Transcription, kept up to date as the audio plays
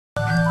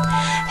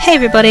Hey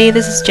everybody,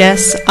 this is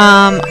Jess.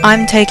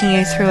 I'm taking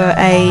you through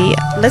a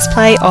Let's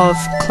Play of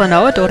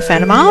Klonoa, Daughter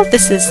Phantomile.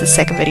 This is the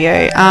second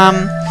video.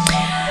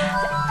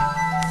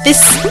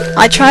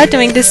 I tried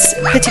doing this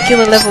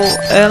particular level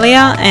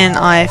earlier and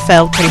I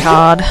failed pretty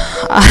hard.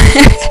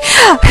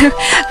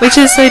 Which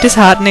is so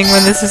disheartening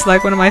when this is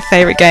like one of my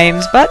favourite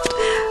games, but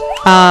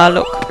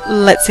look,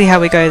 let's see how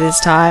we go this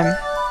time.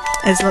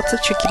 There's lots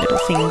of tricky little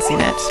things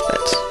in it,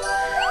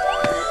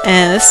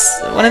 and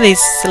this one of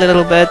these silly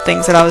little bird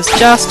things that I was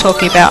just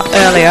talking about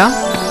earlier,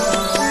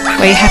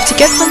 where you have to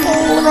get them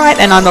all right,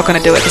 and I'm not going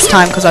to do it this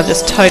time because I've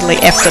just totally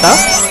effed it up.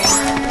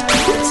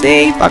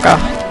 See? Bugger.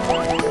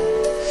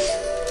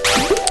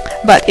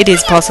 But it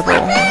is possible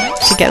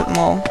to get them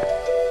all.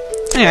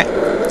 Anyway.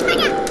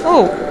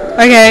 Oh,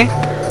 okay.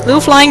 Little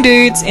flying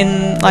dudes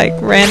in, like,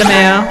 random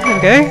air. There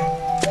we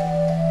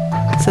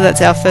go. So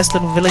that's our first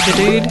little villager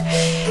dude.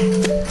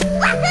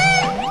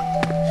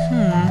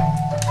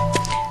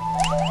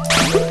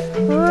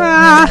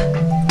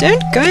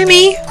 Don't go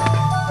me!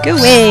 Go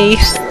away!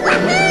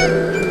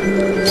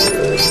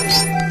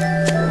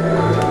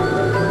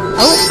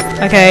 Oh,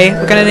 okay,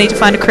 we're gonna need to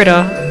find a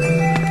critter.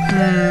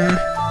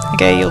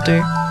 Okay, you'll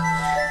do.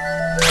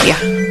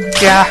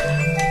 Yeah,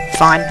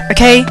 fine.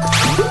 Okay,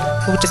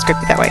 we'll just grip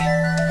you that way.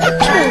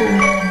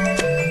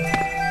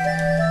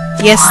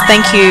 Yes,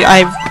 thank you,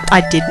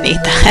 I did need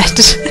that.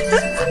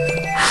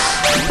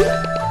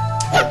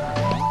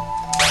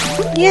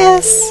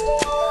 Yes!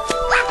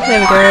 There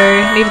we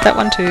go. Needed that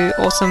one too.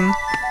 Awesome.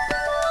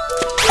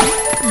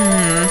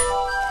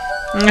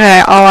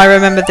 Okay, oh, I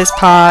remember this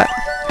part.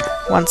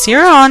 Once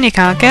you're on, you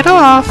can't get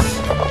off.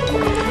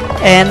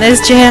 And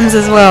there's gems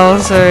as well,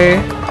 so...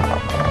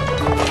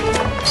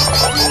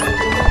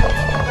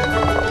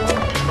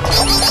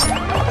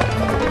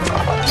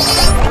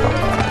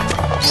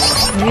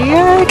 There we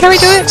go. Can we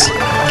do it?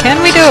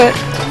 Can we do it?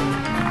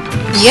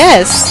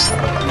 Yes!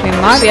 We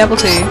might be able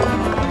to.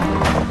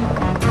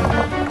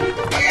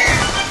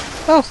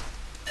 Oh,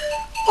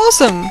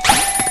 awesome!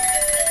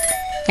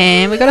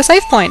 And we got a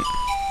save point.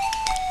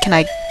 Can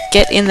I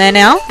get in there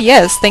now?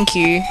 Yes, thank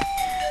you.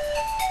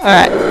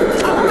 Alright.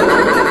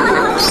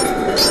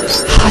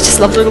 I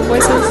just love little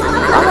voices.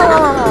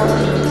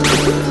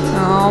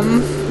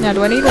 Now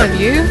do I need one of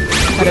you?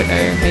 I don't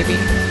know, maybe.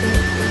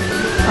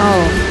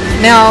 Oh,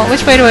 now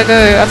which way do I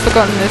go? I've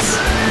forgotten this.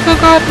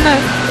 Forgotten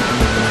it.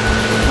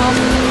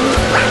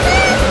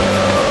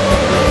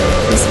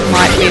 This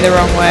might be the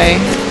wrong way.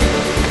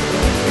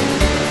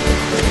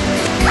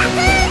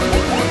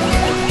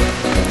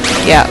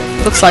 Yeah,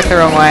 looks like the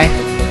wrong way.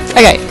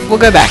 Okay, we'll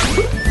go back.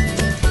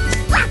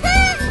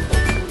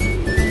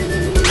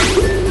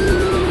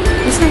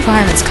 This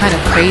environment's kind of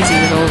crazy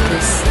with all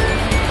this.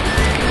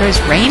 It goes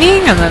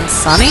raining and then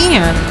sunny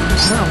and I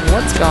don't know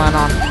what's going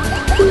on.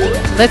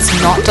 Let's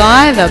not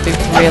die, that would be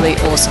really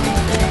awesome.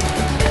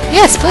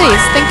 Yes,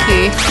 please, thank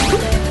you.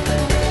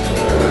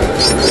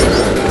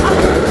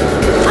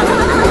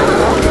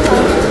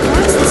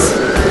 What is this?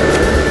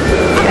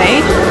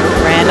 Okay,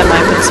 random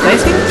open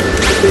spacing.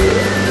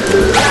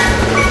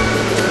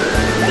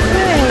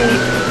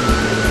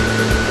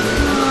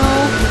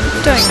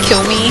 Don't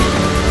kill me.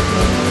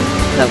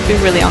 That would be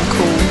really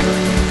uncool.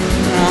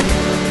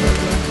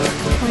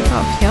 Can we go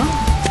up here?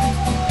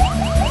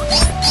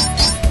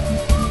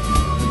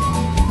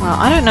 Well,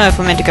 I don't know if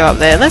we're meant to go up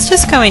there. Let's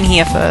just go in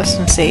here first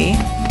and see.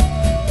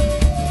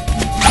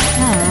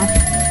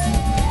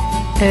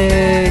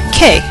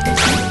 Okay.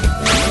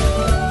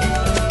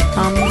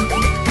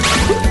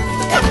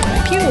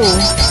 Pew.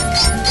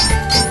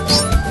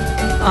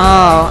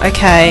 Oh,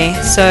 okay.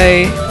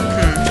 So,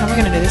 how are we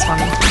gonna do this one?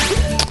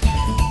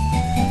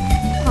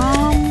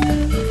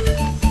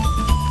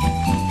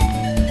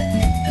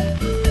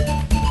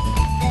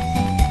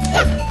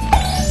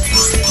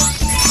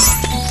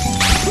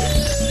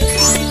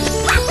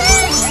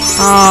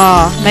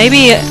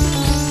 Maybe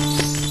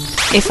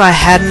if I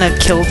hadn't have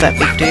killed that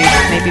big dude,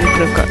 maybe we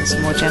could have gotten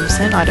some more gems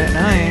then? I don't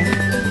know.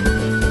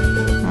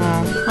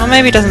 Oh, well,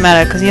 maybe it doesn't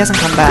matter because he hasn't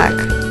come back.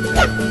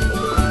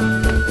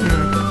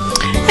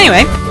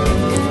 Anyway.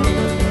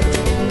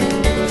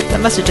 That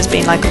must have just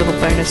been like a little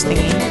bonus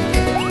thingy.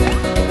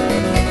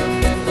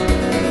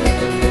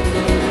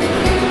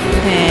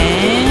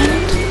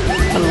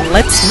 And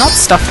let's not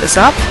stuff this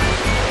up.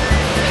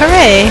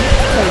 Hooray!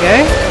 There we go.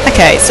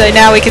 Okay, so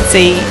now we can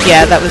see,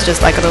 yeah, that was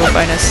just like a little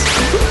bonus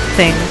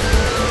thing.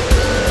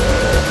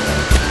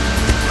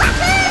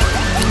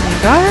 There we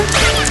go.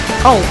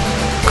 Oh,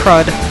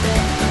 crud.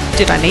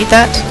 Did I need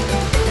that?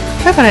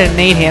 I hope I didn't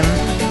need him.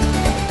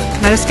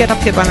 Can I just get up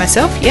here by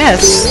myself?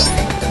 Yes!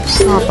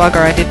 Oh,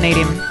 bugger, I did need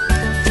him.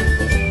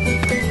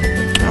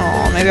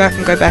 Oh, maybe I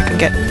can go back and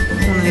get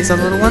one of these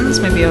other little ones.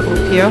 Maybe a little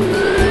here.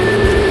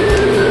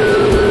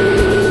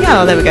 Yeah,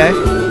 oh, there we go.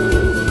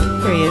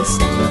 There he is.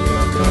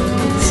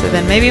 So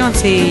then maybe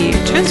once he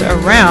turns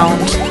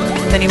around,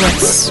 then he won't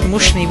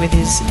smush me with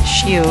his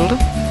shield.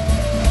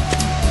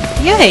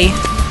 Yay!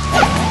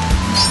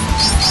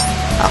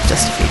 Oh,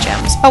 just a few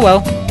gems. Oh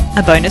well.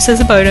 A bonus is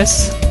a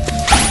bonus.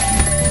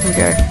 Here we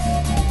go.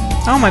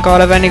 Oh my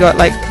god, I've only got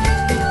like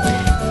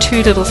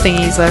 2 little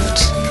thingies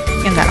left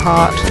in that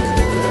heart.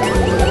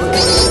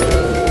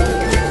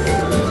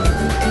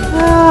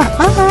 No!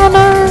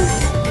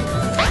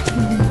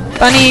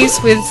 Bunnies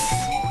with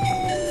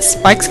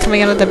spikes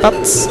coming out of their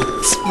butts.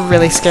 It's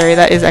really scary.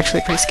 That is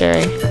actually pretty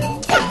scary.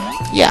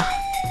 Yeah.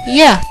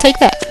 Yeah, take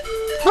that.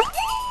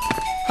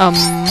 Huh?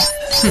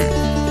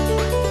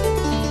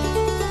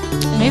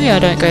 Maybe I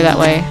don't go that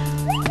way.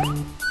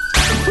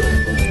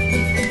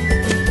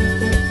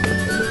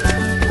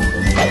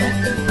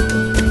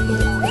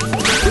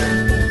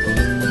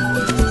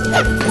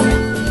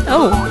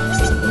 Oh!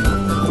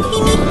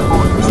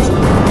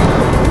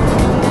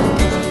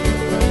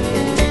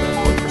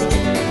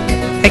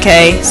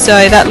 Okay,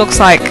 so that looks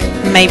like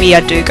maybe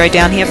I do go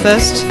down here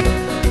first.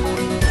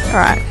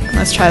 Alright,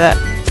 let's try that.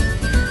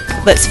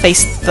 Let's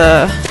face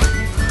the...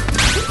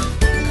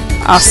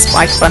 our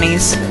spike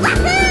bunnies.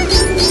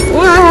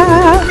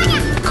 Wah!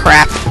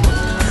 Crap.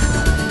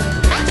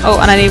 Oh,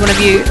 and I need one of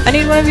you. I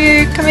need one of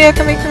you! Come here,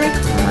 come here, come here!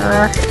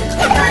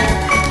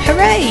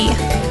 Hooray!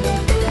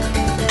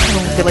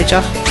 Little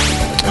villager.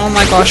 Oh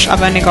my gosh,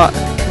 I've only got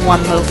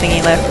 1 little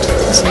thingy left.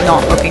 This is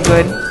not looking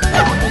good.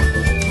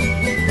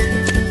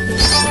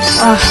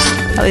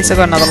 At least I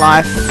got another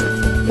life.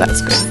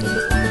 That's good.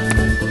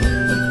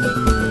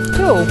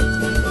 Cool.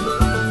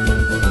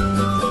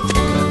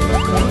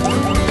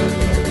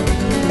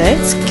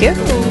 Let's go.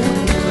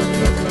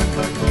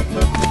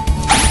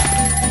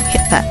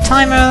 Hit that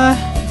timer,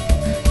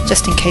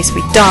 just in case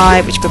we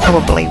die, which we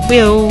probably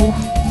will.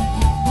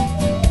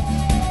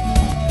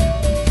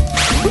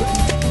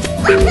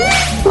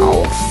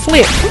 Oh,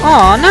 flip.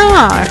 Oh,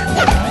 no.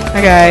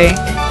 Okay,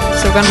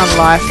 so we've got another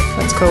life.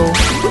 That's cool.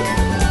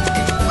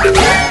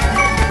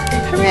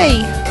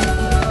 Hooray!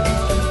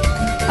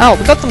 Oh,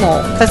 we got them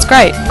all. That's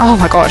great. Oh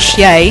my gosh,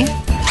 yay.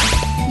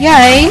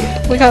 Yay!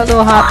 We got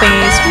little heart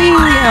thingies. Whee!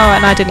 Oh,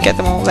 and I didn't get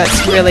them all.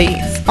 That's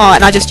really... Oh,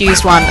 and I just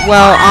used one.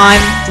 Well,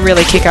 I'm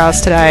really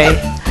kick-ass today.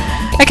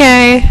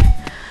 Okay.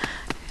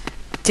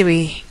 Did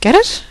we get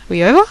it? Are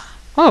we over?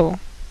 Oh.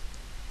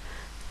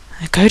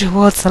 Go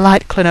towards the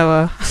light,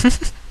 Klonoa.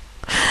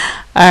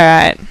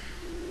 Alright.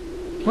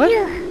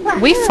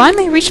 What? We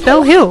finally reached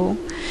Bell Hill.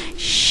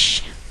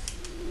 Shh.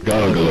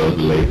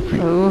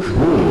 Oh.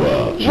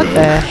 What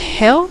the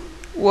hell?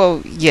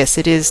 Whoa, yes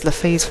it is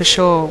Lephise for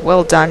sure.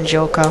 Well done,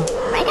 Joker.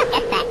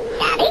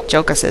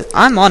 Joker says,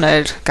 I'm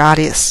honoured,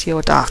 Guardius,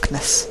 your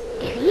darkness.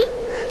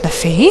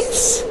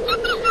 Lephise?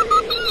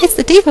 It's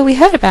the diva we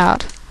heard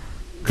about.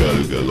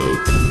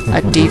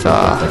 A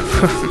diva.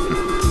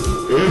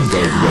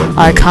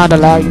 I can't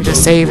allow you to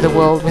save the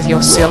world with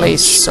your silly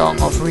song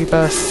of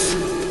rebirth.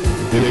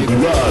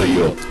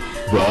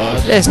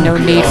 There's no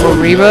need for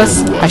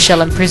rebirth. I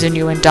shall imprison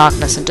you in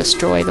darkness and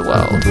destroy the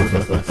world.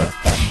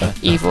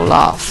 Evil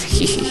laugh.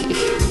 Silly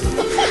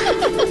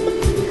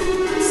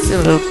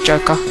little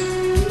Joker.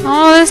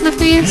 Oh, there's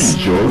Lephise.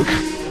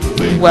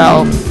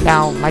 Well,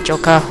 now, my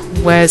Joker,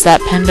 where's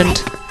that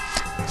pendant?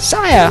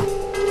 Sire!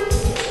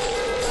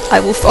 I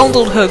will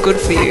fondle her good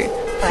for you.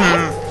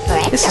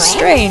 This is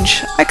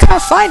strange. I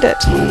can't find it.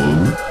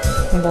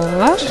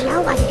 What?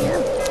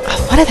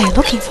 Oh, what are they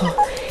looking for?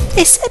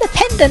 They said a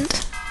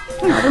pendant.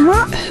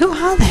 Who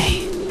are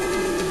they?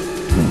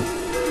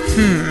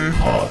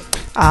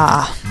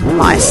 Ah,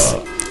 nice.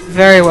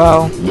 Very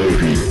well.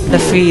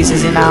 Lephise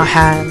is in our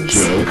hands.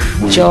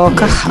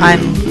 Joker,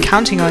 I'm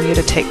counting on you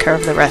to take care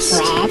of the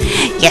rest.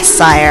 Yes,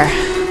 sire.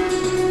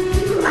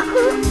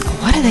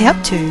 What are they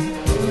up to?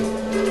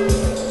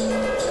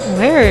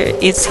 Where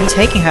is he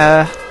taking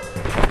her?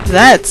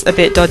 That's a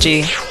bit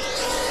dodgy.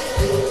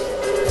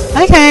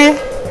 Okay.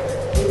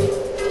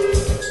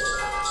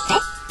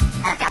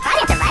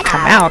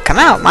 Come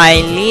out, my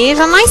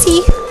little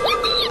micey.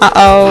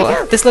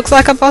 Uh-oh, this looks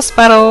like a boss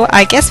battle.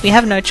 I guess we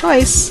have no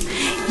choice.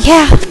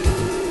 Yeah.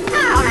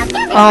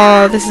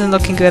 Oh, this isn't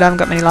looking good. I haven't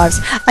got many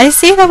lives. I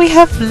see that we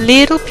have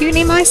little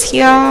puny mice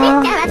here.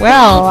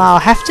 Well, I'll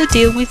have to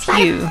deal with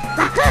you.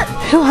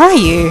 Who are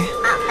you?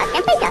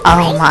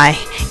 Oh my,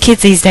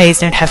 kids these days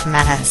don't have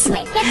manners.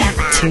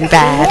 Too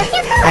bad.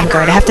 I'm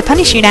going to have to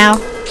punish you now.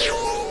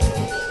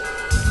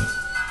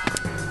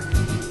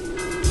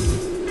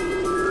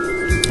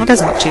 That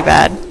doesn't look too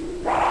bad.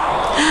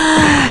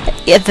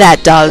 Yeah,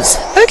 that does.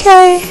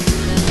 Okay.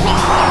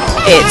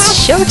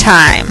 It's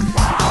showtime.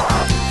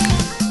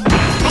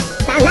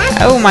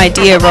 Oh my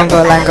dear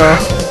Rongo Lango.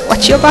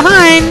 Watch your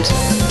behind.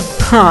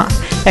 Huh.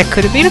 That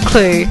could have been a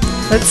clue.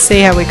 Let's see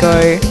how we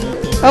go.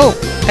 Oh,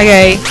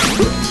 okay.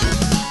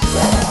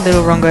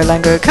 Little Rongo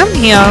Lango, come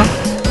here.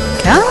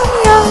 Come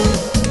here.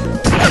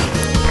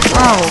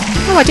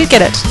 Oh, I did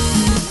get it.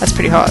 That's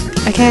pretty hot.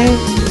 Okay.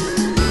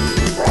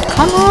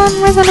 Come on,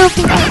 where's the little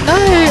thing? No!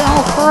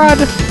 Oh,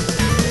 crud.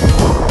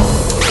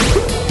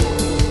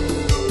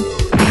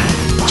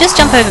 Just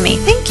jump over me.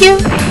 Thank you.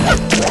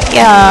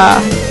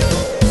 Yeah.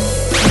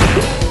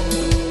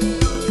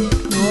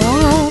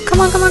 Oh,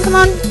 come on, come on, come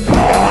on.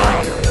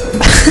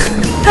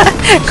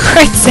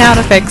 Great sound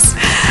effects.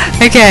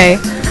 Okay.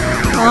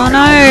 Oh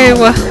no.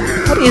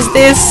 What is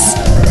this?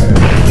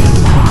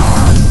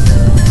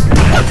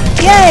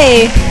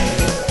 Yay!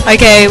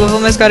 Okay, we've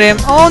almost got him.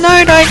 Oh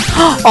no, don't!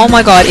 Oh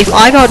my god, if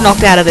I got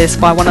knocked out of this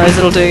by one of those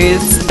little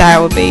dudes, that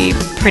would be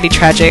pretty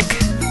tragic.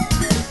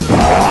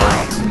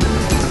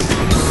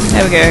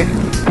 There we go.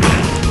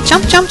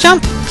 Jump, jump,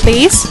 jump,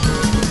 please.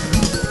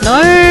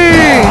 No!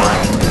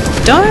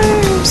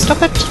 Don't!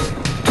 Stop it.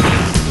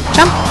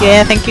 Jump!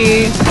 Yeah, thank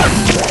you.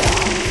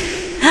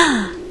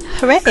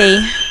 Hooray!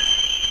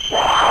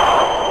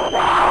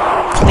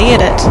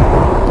 Cleared it.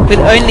 With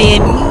only a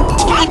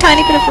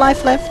tiny bit of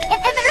life left.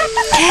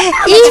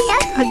 Eek!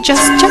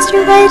 Just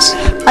you wait.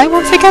 I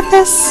won't forget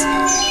this.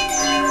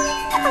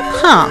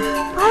 Huh.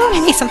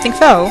 Hey, something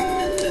fell.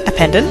 A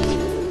pendant?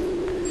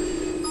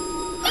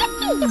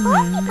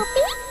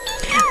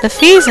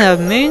 Lephise and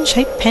a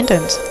moon-shaped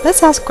pendant.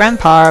 Let's ask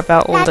Grandpa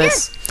about all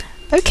this.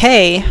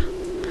 Okay.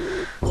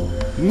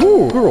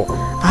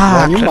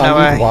 Ah,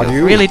 Klonoa,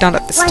 you've really done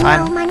it this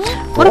time.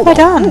 What have I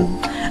done?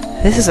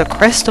 This is a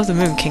crest of the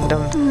Moon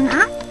Kingdom.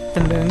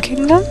 The Moon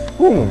Kingdom?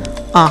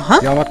 Uh-huh.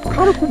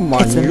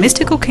 It's the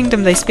mystical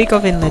kingdom they speak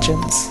of in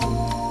legends.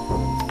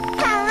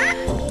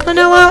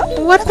 Klonoa,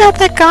 what about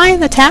that guy in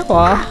the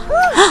tower?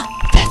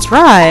 That's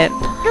right.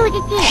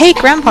 Hey,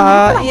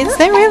 Grandpa, is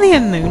there really a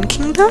Moon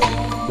Kingdom?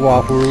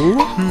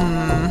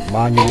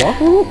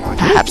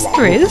 Perhaps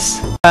there is.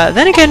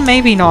 Then again,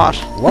 maybe not.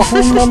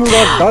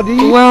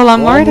 Well,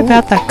 I'm worried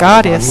about that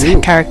Guardius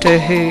character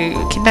who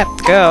kidnapped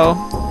the girl.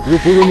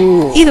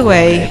 Either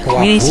way,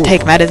 we need to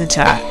take matters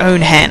into our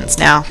own hands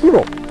now.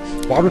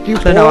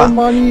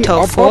 Klonoa,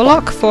 tell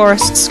Forelock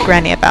Forest's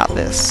granny about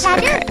this.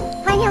 Okay.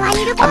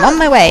 I'm on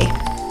my way.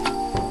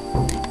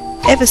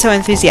 Ever so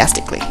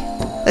enthusiastically.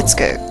 Let's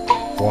go.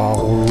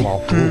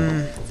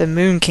 The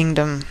Moon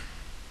Kingdom.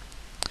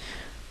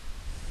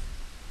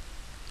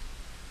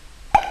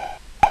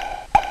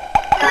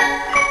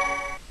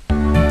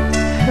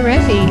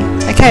 Hooray!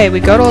 Okay, we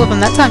got all of them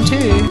that time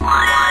too.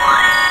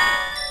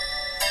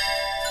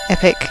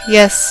 Epic.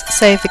 Yes,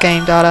 save the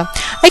game data.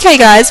 Okay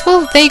guys,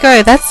 well there you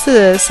go, that's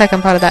the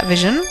second part of that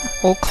vision.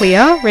 All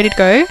clear, ready to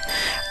go.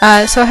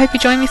 So I hope you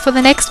join me for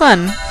the next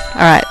one.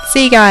 Alright,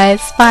 see you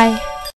guys, bye!